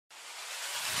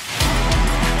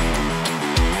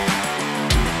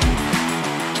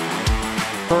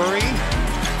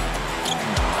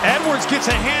gets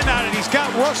a hand on it. He's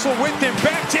got Russell with him.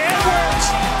 Back to Edwards.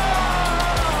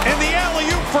 And the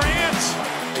alley-oop for Ant.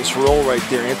 Nice roll right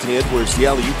there. Anthony Edwards, the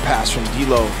alley-oop pass from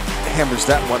D'Lo, hammers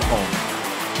that one home.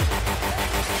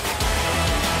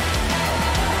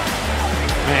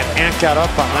 Man, Ant got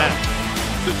up on that.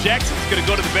 So Jackson's going to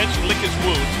go to the bench and lick his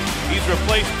wounds. He's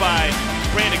replaced by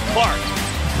Brandon Clark.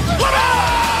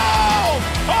 Oh!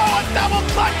 Oh, a double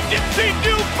clutch dipsy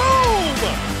do boom!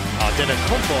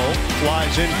 Antetokounmpo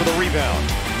flies in for the rebound.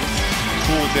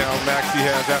 Cool down Maxey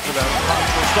has after that hot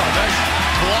first start. Nice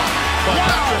block by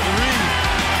Patrick Reed.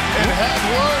 And had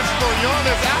words for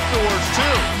Giannis afterwards,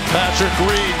 too. Patrick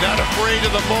Reed not afraid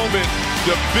of the moment.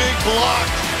 The big block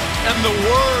and the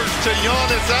words to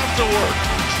Giannis afterward.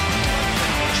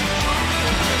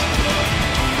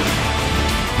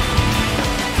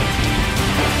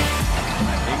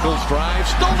 Ingles drive,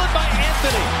 stolen by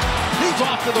Anthony. He's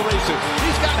off to the races.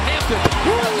 He's got Hampton.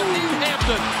 He doesn't need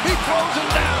Hampton. He throws it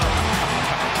down.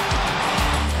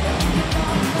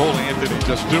 Cole Anthony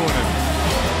just doing it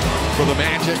For the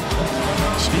Magic.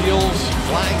 Steals,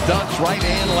 flying dunks, right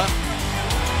and left.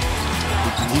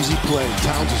 Easy play.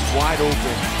 Towns is wide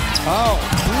open. Oh,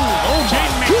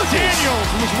 Jaden McDaniels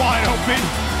was wide open.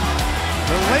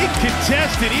 The late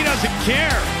contested, he doesn't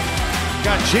care.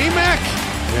 Got J-Mac,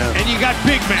 and you got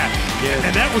Big Mac. Yeah.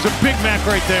 And that was a Big Mac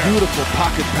right there. Beautiful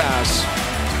pocket pass.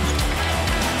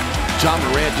 John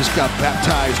Morant just got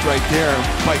baptized right there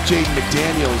by Jaden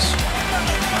McDaniels.